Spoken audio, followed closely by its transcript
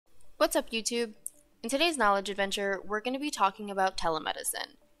What's up, YouTube? In today's knowledge adventure, we're going to be talking about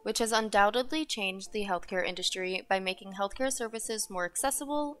telemedicine, which has undoubtedly changed the healthcare industry by making healthcare services more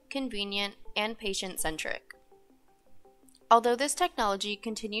accessible, convenient, and patient-centric. Although this technology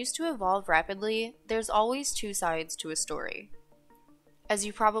continues to evolve rapidly, there's always two sides to a story. As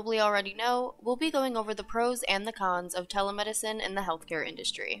you probably already know, we'll be going over the pros and the cons of telemedicine in the healthcare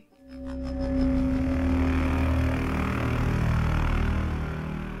industry.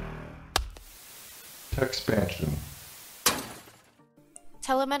 TecXpansion.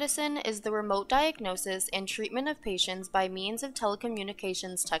 Telemedicine is the remote diagnosis and treatment of patients by means of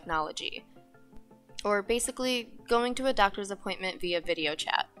telecommunications technology, or basically going to a doctor's appointment via video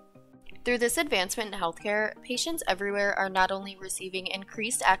chat. Through this advancement in healthcare, patients everywhere are not only receiving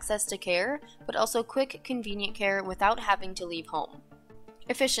increased access to care, but also quick, convenient care without having to leave home.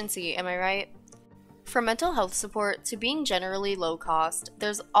 Efficiency, am I right? From mental health support to being generally low cost,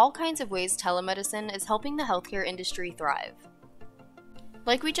 there's all kinds of ways telemedicine is helping the healthcare industry thrive.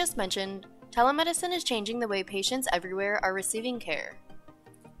 Like we just mentioned, telemedicine is changing the way patients everywhere are receiving care.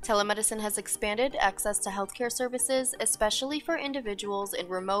 Telemedicine has expanded access to healthcare services, especially for individuals in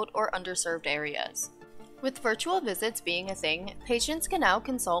remote or underserved areas. With virtual visits being a thing, patients can now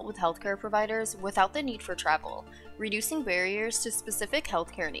consult with healthcare providers without the need for travel, reducing barriers to specific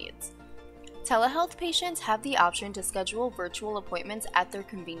healthcare needs. Telehealth patients have the option to schedule virtual appointments at their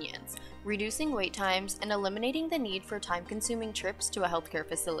convenience, reducing wait times and eliminating the need for time-consuming trips to a healthcare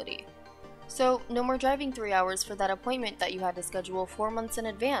facility. So, no more driving 3 hours for that appointment that you had to schedule 4 months in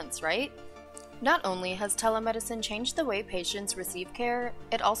advance, right? Not only has telemedicine changed the way patients receive care,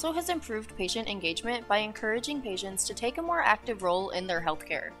 it also has improved patient engagement by encouraging patients to take a more active role in their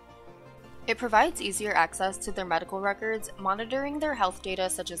healthcare. It provides easier access to their medical records, monitoring their health data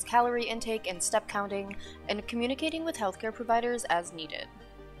such as calorie intake and step counting, and communicating with healthcare providers as needed.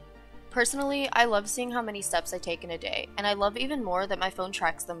 Personally, I love seeing how many steps I take in a day, and I love even more that my phone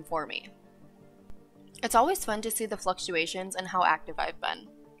tracks them for me. It's always fun to see the fluctuations and how active I've been.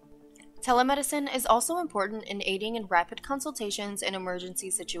 Telemedicine is also important in aiding in rapid consultations in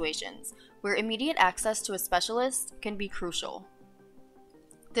emergency situations, where immediate access to a specialist can be crucial.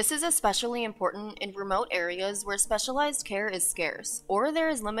 This is especially important in remote areas where specialized care is scarce, or there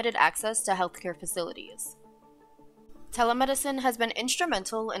is limited access to healthcare facilities. Telemedicine has been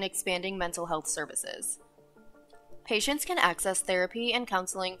instrumental in expanding mental health services. Patients can access therapy and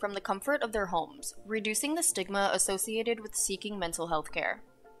counseling from the comfort of their homes, reducing the stigma associated with seeking mental health care.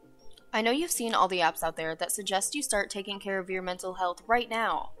 I know you've seen all the apps out there that suggest you start taking care of your mental health right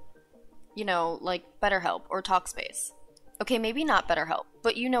now. You know, like BetterHelp or Talkspace. Okay, maybe not BetterHelp,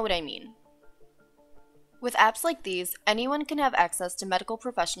 but you know what I mean. With apps like these, anyone can have access to medical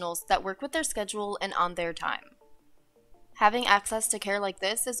professionals that work with their schedule and on their time. Having access to care like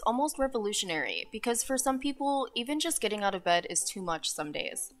this is almost revolutionary because for some people, even just getting out of bed is too much some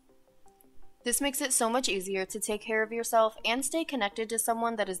days. This makes it so much easier to take care of yourself and stay connected to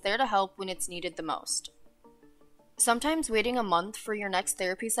someone that is there to help when it's needed the most. Sometimes waiting a month for your next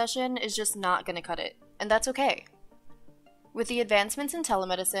therapy session is just not going to cut it, and that's okay. With the advancements in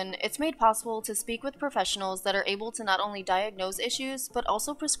telemedicine, it's made possible to speak with professionals that are able to not only diagnose issues, but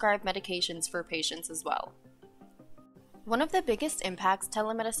also prescribe medications for patients as well. One of the biggest impacts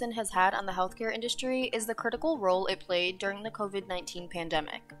telemedicine has had on the healthcare industry is the critical role it played during the COVID-19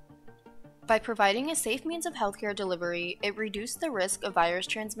 pandemic. By providing a safe means of healthcare delivery, it reduced the risk of virus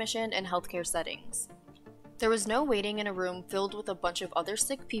transmission in healthcare settings. There was no waiting in a room filled with a bunch of other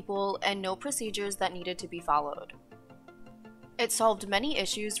sick people and no procedures that needed to be followed. It solved many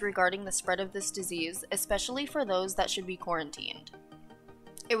issues regarding the spread of this disease, especially for those that should be quarantined.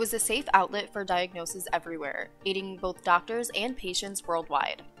 It was a safe outlet for diagnosis everywhere, aiding both doctors and patients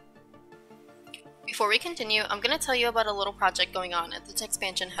worldwide. Before we continue, I'm going to tell you about a little project going on at the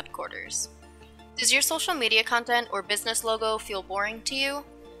TecXpansion headquarters. Does your social media content or business logo feel boring to you?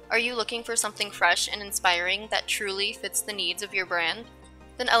 Are you looking for something fresh and inspiring that truly fits the needs of your brand?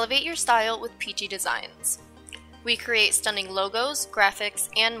 Then elevate your style with Peachy Designs. We create stunning logos, graphics,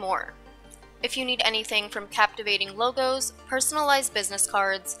 and more. If you need anything from captivating logos, personalized business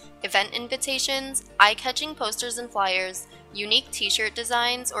cards, event invitations, eye-catching posters and flyers, unique t-shirt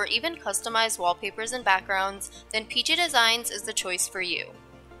designs, or even customized wallpapers and backgrounds, then Peachy Designs is the choice for you.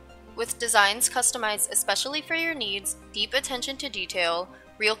 With designs customized especially for your needs, deep attention to detail,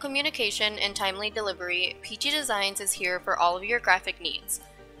 real communication, and timely delivery, Peachy Designs is here for all of your graphic needs.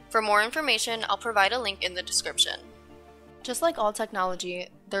 For more information, I'll provide a link in the description. Just like all technology,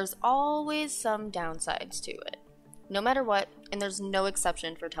 there's always some downsides to it. No matter what, and there's no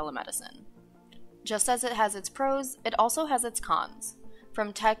exception for telemedicine. Just as it has its pros, it also has its cons.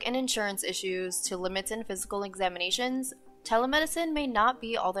 From tech and insurance issues to limits in physical examinations, telemedicine may not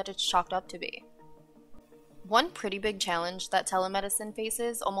be all that it's chalked up to be. One pretty big challenge that telemedicine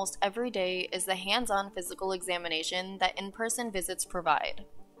faces almost every day is the hands-on physical examination that in-person visits provide.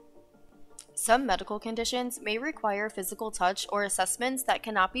 Some medical conditions may require physical touch or assessments that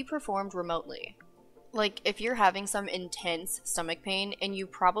cannot be performed remotely. Like, if you're having some intense stomach pain and you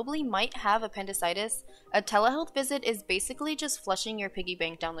probably might have appendicitis, a telehealth visit is basically just flushing your piggy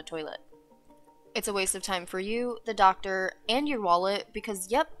bank down the toilet. It's a waste of time for you, the doctor, and your wallet because,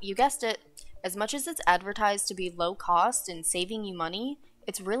 yep, you guessed it, as much as it's advertised to be low cost and saving you money,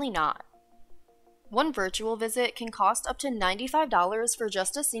 it's really not. One virtual visit can cost up to $95 for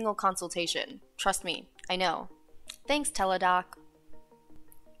just a single consultation. Trust me, I know. Thanks, TeleDoc.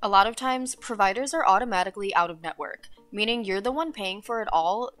 A lot of times, providers are automatically out of network, meaning you're the one paying for it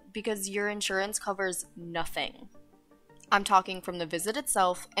all because your insurance covers nothing. I'm talking from the visit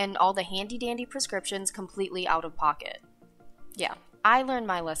itself and all the handy-dandy prescriptions completely out of pocket. Yeah, I learned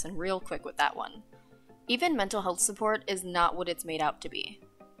my lesson real quick with that one. Even mental health support is not what it's made out to be.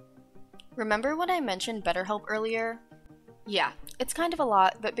 Remember when I mentioned BetterHelp earlier? Yeah, it's kind of a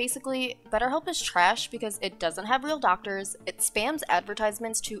lot, but basically, BetterHelp is trash because it doesn't have real doctors, it spams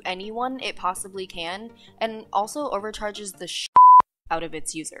advertisements to anyone it possibly can, and also overcharges the shit out of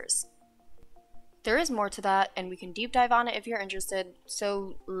its users. There is more to that, and we can deep dive on it if you're interested,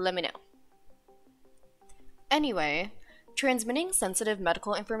 so let me know. Anyway, transmitting sensitive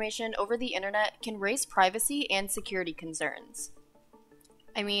medical information over the internet can raise privacy and security concerns.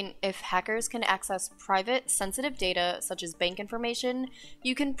 I mean, if hackers can access private, sensitive data, such as bank information,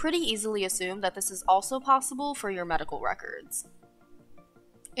 you can pretty easily assume that this is also possible for your medical records.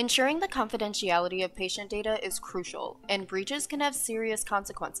 Ensuring the confidentiality of patient data is crucial, and breaches can have serious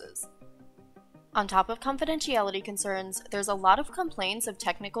consequences. On top of confidentiality concerns, there's a lot of complaints of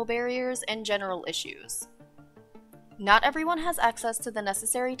technical barriers and general issues. Not everyone has access to the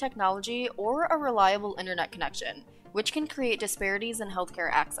necessary technology or a reliable internet connection, which can create disparities in healthcare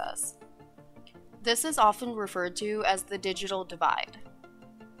access. This is often referred to as the digital divide.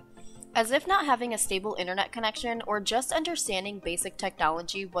 As if not having a stable internet connection or just understanding basic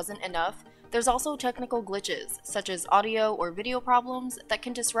technology wasn't enough, there's also technical glitches, such as audio or video problems, that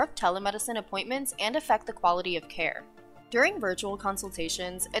can disrupt telemedicine appointments and affect the quality of care. During virtual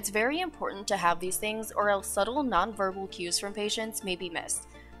consultations, it's very important to have these things or else subtle nonverbal cues from patients may be missed,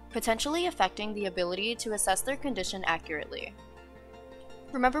 potentially affecting the ability to assess their condition accurately.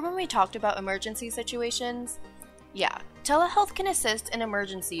 Remember when we talked about emergency situations? Yeah, telehealth can assist in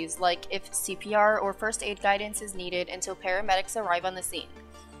emergencies like if CPR or first aid guidance is needed until paramedics arrive on the scene.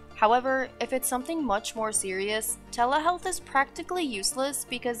 However, if it's something much more serious, telehealth is practically useless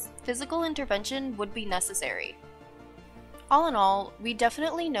because physical intervention would be necessary. All in all, we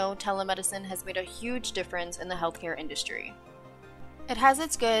definitely know telemedicine has made a huge difference in the healthcare industry. It has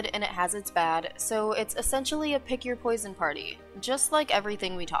its good and it has its bad, so it's essentially a pick your poison party, just like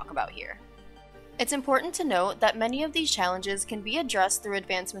everything we talk about here. It's important to note that many of these challenges can be addressed through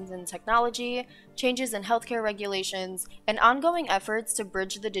advancements in technology, changes in healthcare regulations, and ongoing efforts to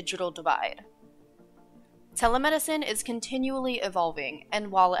bridge the digital divide. Telemedicine is continually evolving,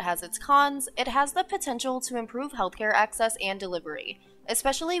 and while it has its cons, it has the potential to improve healthcare access and delivery,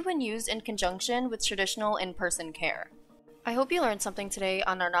 especially when used in conjunction with traditional in-person care. I hope you learned something today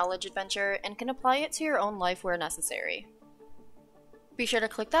on our knowledge adventure and can apply it to your own life where necessary. Be sure to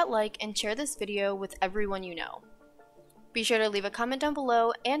click that like and share this video with everyone you know. Be sure to leave a comment down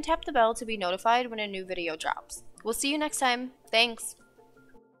below and tap the bell to be notified when a new video drops. We'll see you next time. Thanks!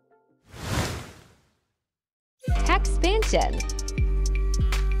 TecXpansion.